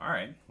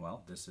right.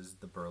 Well, this is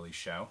the Burley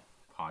Show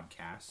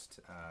podcast,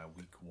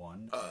 week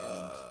 1.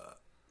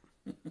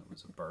 That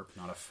was a burp,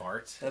 not a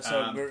fart. That's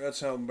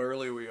how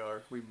burly we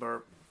are. We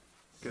burp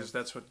because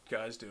that's what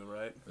guys do,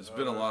 right? There's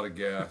been a lot of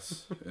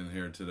gas in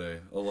here today.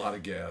 A lot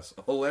of gas.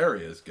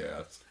 Hilarious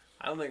gas.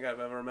 I don't think I've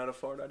ever met a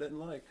fart I didn't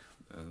like.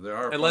 There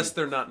are Unless funny...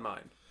 they're not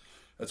mine.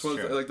 That's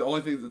what like the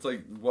only thing that's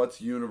like what's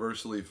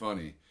universally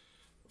funny.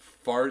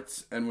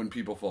 Farts and when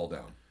people fall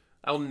down.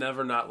 I'll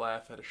never not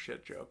laugh at a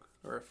shit joke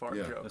or a fart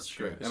joke. That's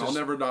true. And I'll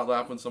never not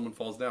laugh when someone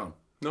falls down.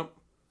 Nope.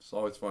 It's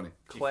always funny.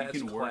 If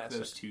you can work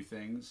those two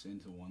things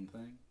into one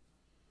thing.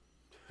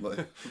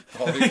 Like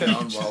falling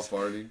down while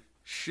farting.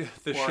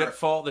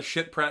 The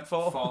shit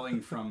pratfall?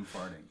 Falling from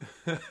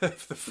farting.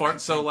 If the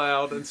fart's so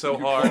loud and so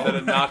hard that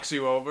it knocks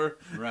you over.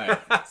 Right.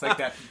 It's like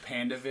that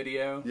panda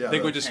video. Yeah, I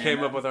think we just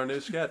came up with our new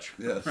sketch.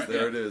 Yes,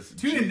 there it is.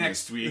 Tune in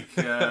next week,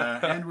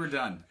 and we're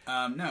done.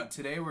 No,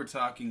 today we're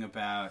talking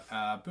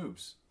about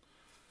boobs.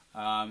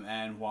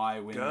 And why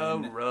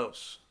women...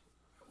 Gross.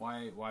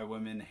 Why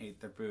women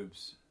hate their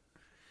boobs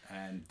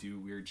and do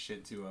weird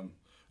shit to them.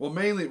 Well,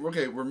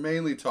 we're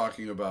mainly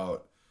talking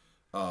about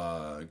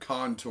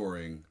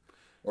contouring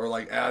or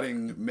like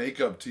adding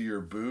makeup to your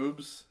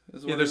boobs.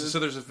 There's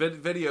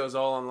videos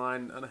all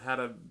online on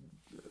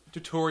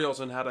tutorials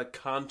on how to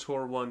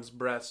contour one's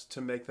breasts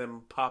to make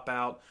them pop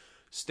out,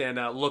 stand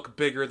out, look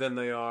bigger than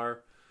they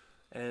are.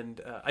 And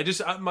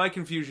my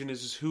confusion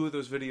is who are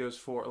those videos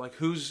for? Like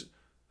who's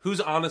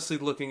honestly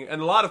looking?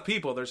 And a lot of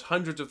people, there's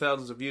hundreds of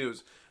thousands of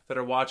views that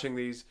are watching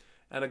these.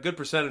 And a good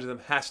percentage of them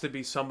has to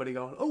be somebody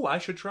going, oh, I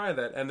should try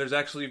that. And there's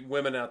actually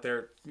women out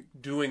there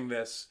doing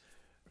this.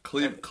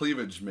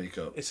 Cleavage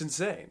makeup. It's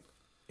insane.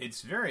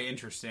 It's very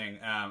interesting.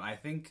 I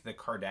think the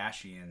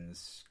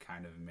Kardashians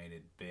kind of made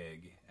it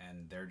big.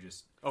 And they're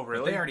just... Oh,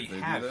 really? They already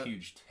have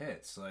huge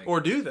tits. Or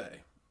do they?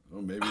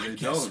 Well, maybe they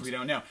don't. We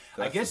don't know.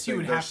 I guess you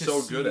would have to see...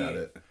 They're so good at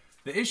it.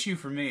 The issue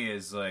for me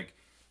is, like,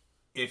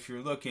 if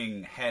you're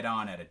looking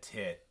head-on at a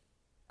tit,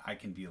 I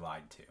can be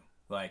lied to.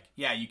 Like,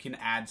 yeah, you can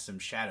add some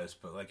shadows,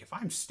 but like if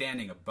I'm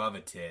standing above a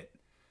tit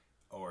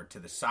or to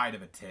the side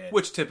of a tit...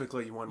 Which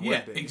typically one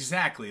would be. Yeah,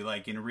 exactly,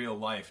 like in real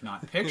life,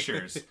 not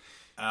pictures.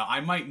 I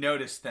might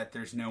notice that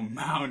there's no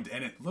mound,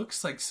 and it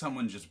looks like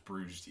someone just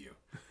bruised you.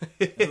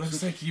 It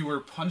looks like you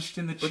were punched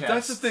in the chest. But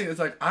that's the thing, it's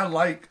like, I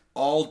like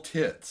all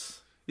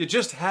tits. Yeah,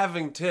 just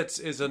having tits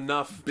is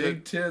enough.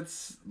 Big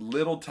tits,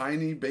 little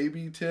tiny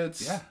baby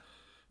tits. Yeah.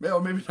 Well,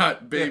 maybe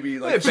not baby,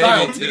 like baby,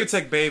 child tits. You can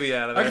take baby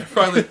out of there. I could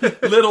probably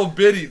little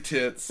bitty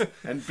tits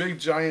and big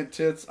giant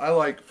tits. I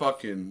like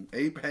fucking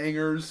ape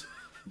hangers,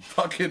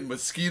 fucking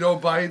mosquito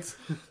bites.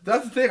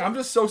 That's the thing. I'm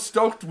just so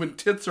stoked when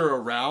tits are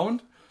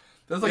around.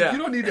 That's like, you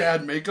don't need to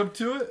add makeup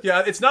to it.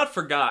 Yeah, it's not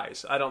for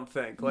guys, I don't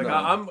think. Like,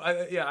 No.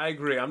 I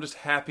agree. I'm just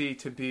happy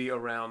to be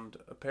around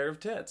a pair of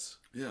tits.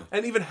 Yeah.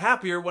 And even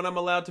happier when I'm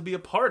allowed to be a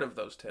part of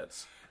those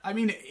tits. I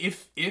mean,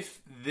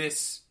 if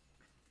this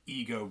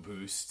ego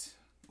boost...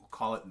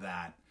 call it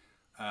that,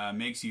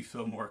 makes you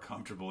feel more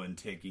comfortable in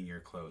taking your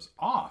clothes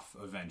off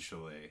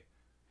eventually.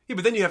 Yeah,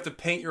 but then you have to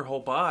paint your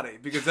whole body,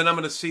 because then I'm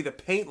going to see the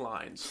paint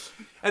lines.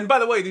 And by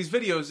the way, these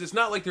videos, it's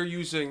not like they're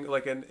using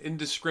like an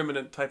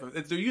indiscriminate type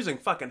of... They're using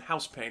fucking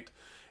house paint.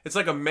 It's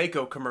like a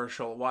Mako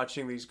commercial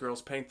watching these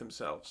girls paint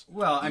themselves.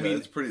 Well, I mean...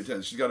 it's pretty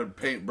intense. She's got a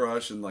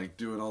paintbrush and like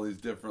doing all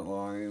these different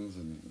lines.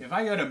 And if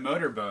I go to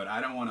Motorboat, I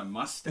don't want a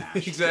mustache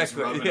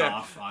exactly, just rubbing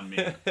off on me.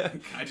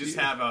 I just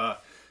have a...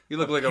 You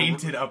look like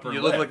painted upper lip.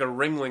 You look like a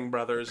Ringling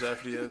Brothers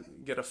after you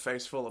get a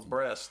face full of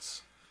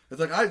breasts.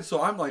 It's like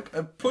I'm like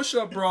a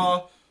push-up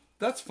bra.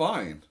 That's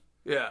fine.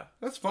 Yeah,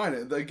 that's fine.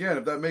 Again,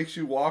 if that makes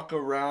you walk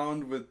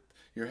around with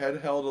your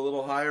head held a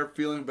little higher,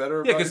 feeling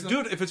better. Yeah, because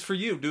if it's for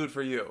you, do it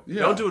for you.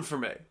 Yeah. Don't do it for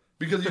me.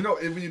 Because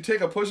when you take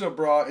a push-up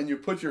bra and you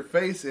put your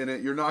face in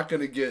it, you're not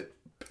going to get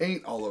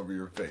paint all over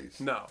your face.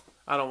 No,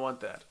 I don't want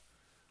that.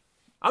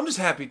 I'm just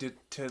happy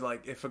to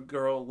like if a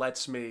girl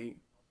lets me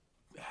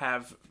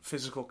have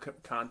physical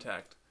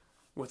contact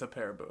with a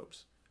pair of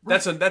boobs.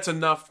 Right. That's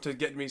enough to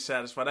get me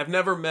satisfied. I've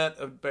never met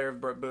a pair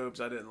of boobs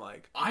I didn't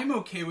like. I'm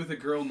okay with a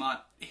girl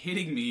not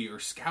hitting me or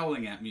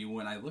scowling at me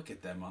when I look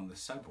at them on the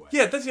subway.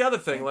 Yeah, that's the other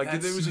thing. Like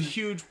there was a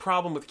huge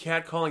problem with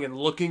catcalling and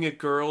looking at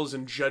girls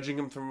and judging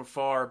them from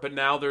afar. But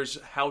now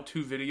there's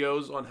how-to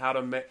videos on how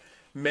to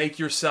make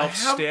yourself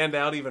stand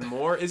out even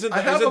more. Isn't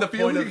the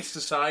point of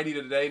society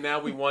today? Now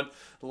we want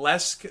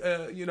less,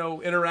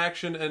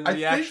 interaction and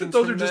reactions. I think that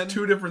those are just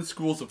two different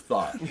schools of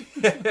thought.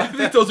 I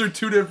think those are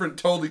two different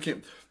totally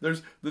camps.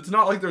 It's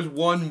not like there's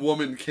one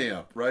woman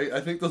camp, right? I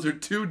think those are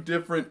two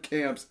different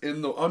camps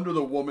under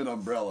the woman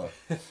umbrella.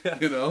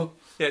 You know?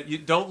 Yeah, you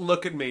don't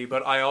look at me,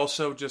 but I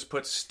also just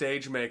put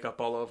stage makeup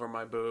all over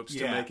my boobs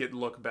to make it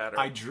look better.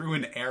 I drew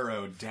an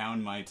arrow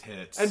down my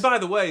tits. And by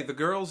the way, the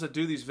girls that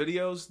do these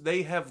videos,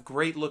 they have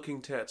great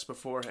looking tits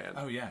beforehand.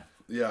 Oh yeah.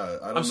 Yeah,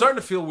 I'm starting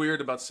to feel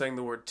weird about saying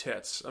the word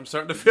tits. I'm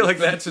starting to feel like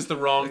that's just the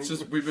wrong... It's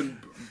just, we've been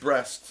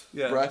breast.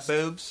 Yeah, breast.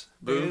 Boobs.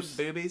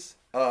 Boobies.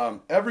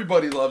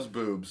 Everybody loves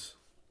boobs.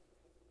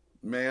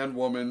 Man,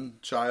 woman,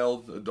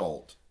 child,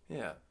 adult.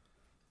 Yeah.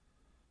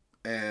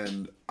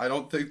 And I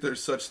don't think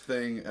there's such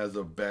thing as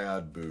a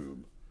bad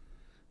boob.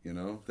 You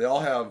know,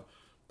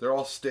 they're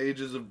all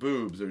stages of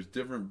boobs. There's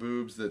different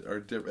boobs that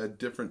are at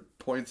different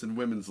points in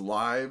women's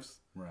lives.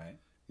 Right.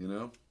 You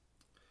know,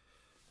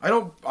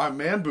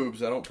 man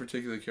boobs. I don't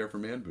particularly care for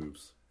man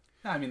boobs.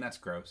 I mean, that's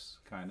gross,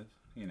 kind of.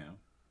 You know.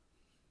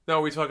 No,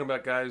 are we talking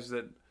about guys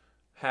that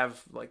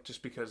have, like,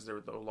 just because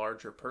they're the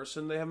larger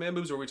person, they have man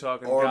boobs, or are we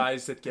talking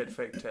guys that get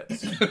fake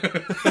tits?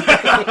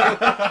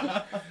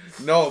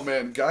 No,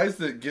 man, guys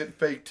that get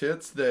fake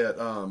tits that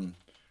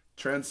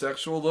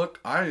transsexual look,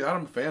 I'm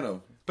a fan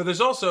of. But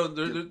there's also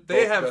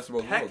they have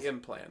pec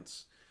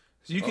implants,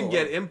 so you can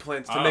get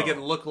implants to make it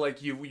look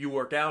like you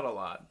work out a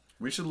lot.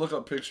 We should look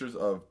up pictures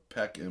of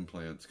pec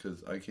implants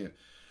because I can't.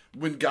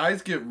 When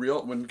guys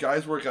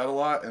work out a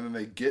lot and then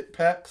they get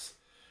pecs.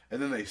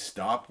 And then they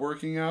stop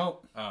working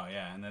out. Oh,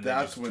 yeah. And then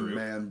that's when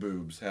man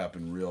boobs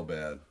happen real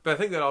bad. But I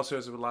think that also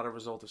is a lot of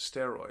result of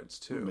steroids,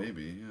 too.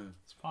 Maybe, yeah.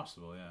 It's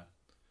possible, yeah.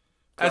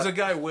 As a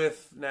guy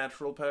with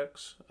natural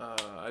pecs,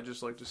 I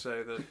just like to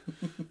say that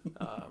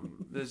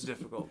this is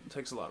difficult. It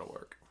takes a lot of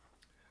work.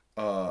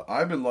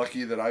 I've been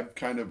lucky that I've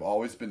kind of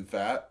always been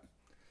fat.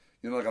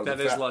 You know, like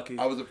lucky.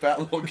 I was a fat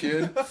little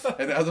kid,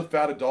 and as a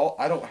fat adult,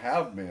 I don't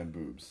have man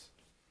boobs.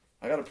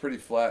 I got a pretty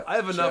flat. I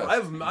have chest. enough. I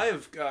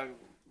have.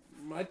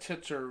 My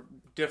tits are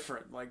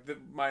different. Like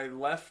my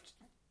left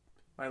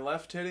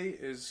titty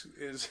is.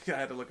 I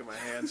had to look at my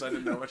hands. I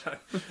didn't know what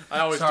I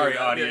always. Sorry, do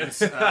that. audience.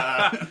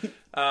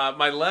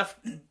 My left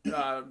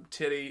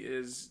titty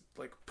is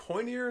like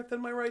pointier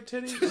than my right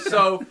titty.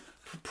 So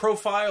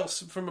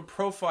from a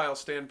profile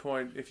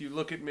standpoint, if you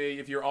look at me,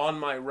 if you're on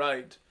my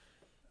right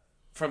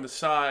from the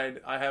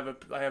side, I have a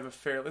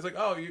fair. It's like,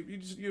 oh, you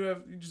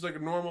just like a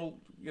normal.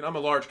 You know, I'm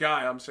a large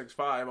guy. I'm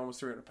 6'5",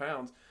 almost 300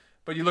 pounds.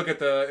 But you look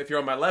at if you're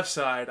on my left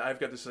side, I've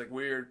got this like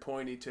weird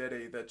pointy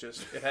titty that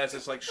it has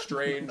this like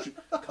strange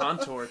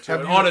contour to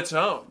it on its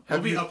own.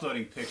 We'll be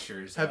uploading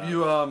pictures. Have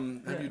you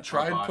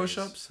tried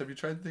push-ups? Have you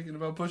tried thinking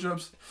about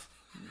push-ups?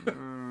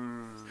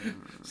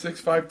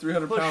 6'5",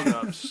 300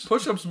 pounds.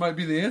 Push-ups might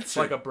be the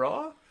answer. Like a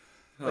bra?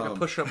 Like a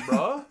push-up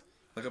bra?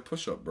 Like a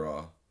push-up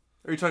bra.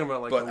 Are you talking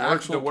about like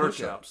actual the workouts?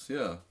 Push-ups,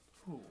 yeah.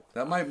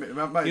 That might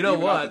you know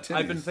what?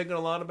 I've been thinking a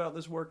lot about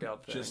this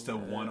workout thing. Just a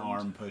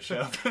one-arm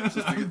push-up.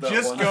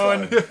 Just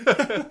going.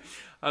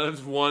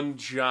 There's one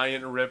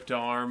giant ripped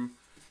arm.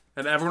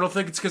 And everyone will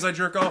think it's because I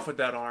jerk off with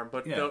that arm.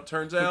 But no, it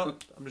turns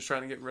out I'm just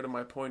trying to get rid of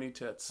my pointy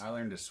tits. I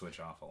learned to switch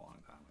off a long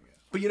time ago.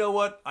 But you know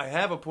what? I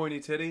have a pointy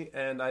titty,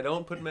 and I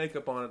don't put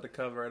makeup on it to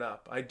cover it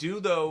up. I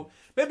do, though.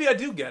 Maybe I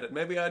do get it.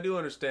 Maybe I do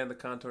understand the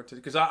contour titty.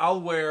 Because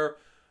I'll wear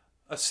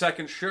a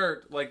second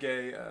shirt, like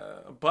a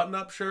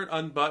button-up shirt,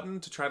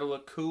 unbuttoned, to try to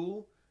look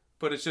cool,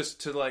 but it's just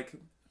to like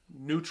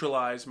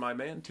neutralize my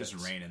man tits.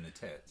 Just rein in the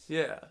tits.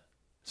 Yeah.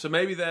 So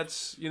maybe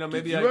that's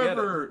maybe I get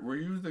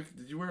it.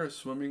 Did you wear a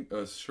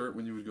shirt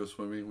when you would go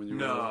swimming? When you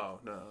no.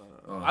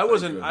 Oh, I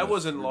wasn't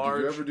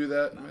large. Did you ever do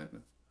that? No.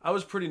 I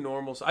was pretty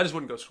normal. So I just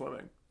wouldn't go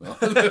swimming.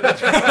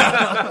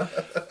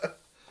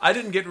 I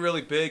didn't get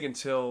really big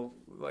until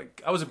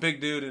like I was a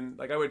big dude and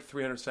like I weighed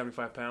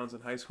 375 pounds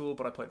in high school,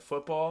 but I played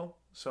football.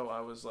 So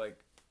I was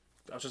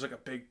just like a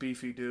big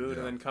beefy dude,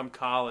 and then come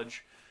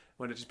college,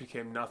 when it just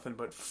became nothing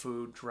but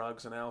food,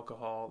 drugs, and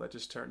alcohol, that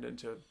just turned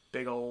into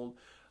big old.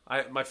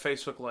 My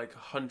face looked like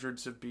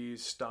hundreds of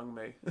bees stung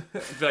me,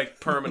 like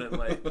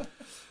permanently.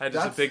 I had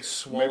just a big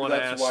swollen ass.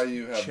 That's why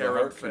you have the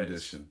heart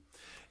condition.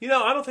 You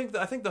know, I don't think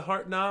I think the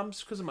heart. No,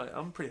 it's because of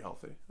I'm pretty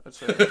healthy. I'd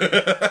say.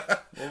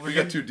 We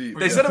got too deep.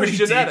 They said it was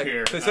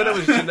genetic. They said it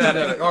was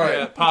genetic. All right,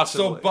 yeah,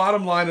 possibly. So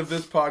bottom line of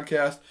this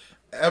podcast: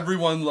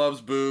 everyone loves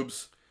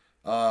boobs.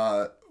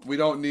 We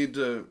don't need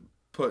to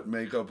put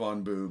makeup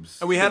on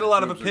boobs. And we had a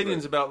lot of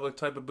opinions about what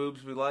type of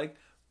boobs we like,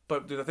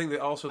 but I think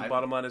that also the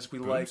bottom line is we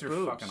like boobs.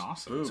 Boobs are fucking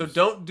awesome. Boobs. So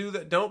don't do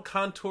that. Don't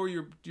contour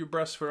your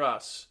breasts for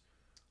us.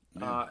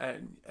 Yeah.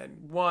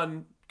 And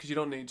one, because you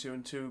don't need to,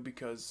 and two,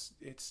 because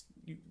it's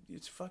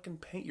fucking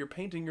paint. You're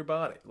painting your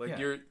body. Like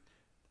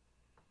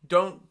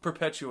don't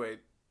perpetuate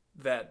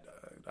that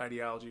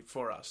ideology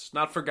for us,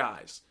 not for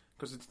guys.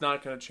 Because it's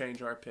not going to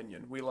change our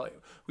opinion. We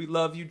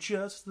love you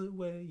just the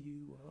way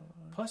you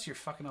are. Plus, you're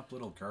fucking up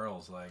little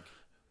girls. Like,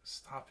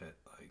 stop it.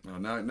 Like, oh,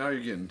 now you're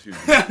getting too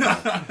deep.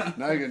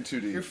 Now you're getting too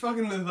deep. You're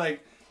fucking with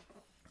like.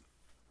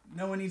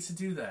 No one needs to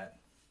do that.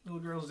 Little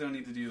girls don't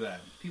need to do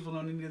that. People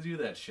don't need to do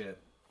that shit.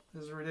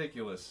 This is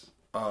ridiculous.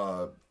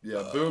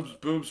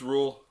 Boobs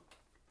rule.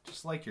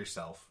 Just like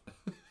yourself.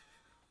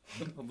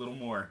 A little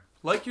more.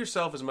 Like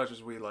yourself as much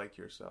as we like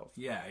yourself.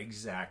 Yeah,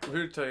 exactly. We're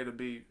here to tell you to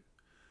be.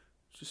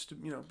 Just to,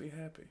 be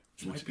happy.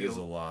 Which is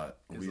a lot.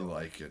 We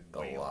like it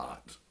a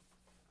lot.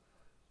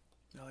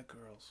 I like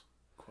girls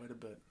quite a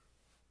bit.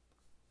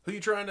 Who you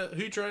trying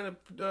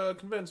to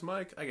convince,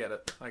 Mike? I get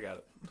it. I got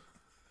it.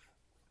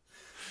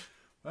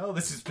 Well,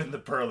 this has been the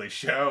Pearly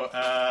Show.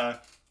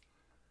 I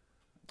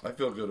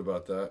feel good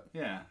about that.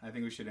 Yeah, I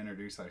think we should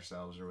introduce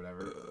ourselves or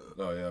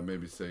whatever.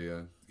 Maybe say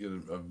get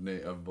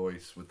a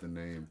voice with the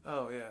name.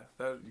 Oh yeah,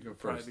 that would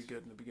probably be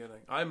good in the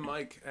beginning. I'm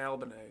Mike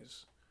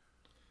Albanese.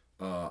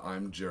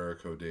 I'm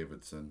Jericho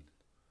Davidson.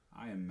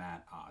 I am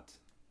Matt Ott.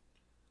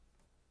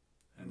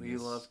 And we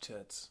love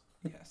tits.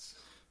 Yes.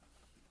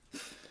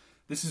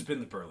 This has been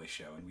The Burley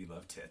Show, and we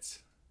love tits.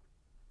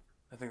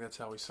 I think that's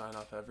how we sign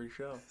off every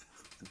show,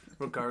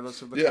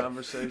 regardless of the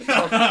conversation.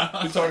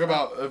 We talk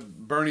about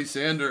Bernie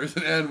Sanders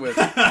and end with,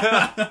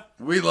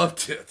 we love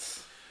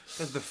tits.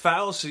 The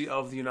fallacy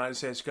of the United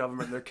States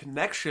government, their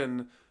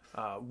connection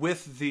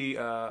with the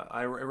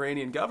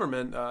Iranian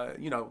government, I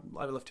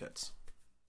love tits.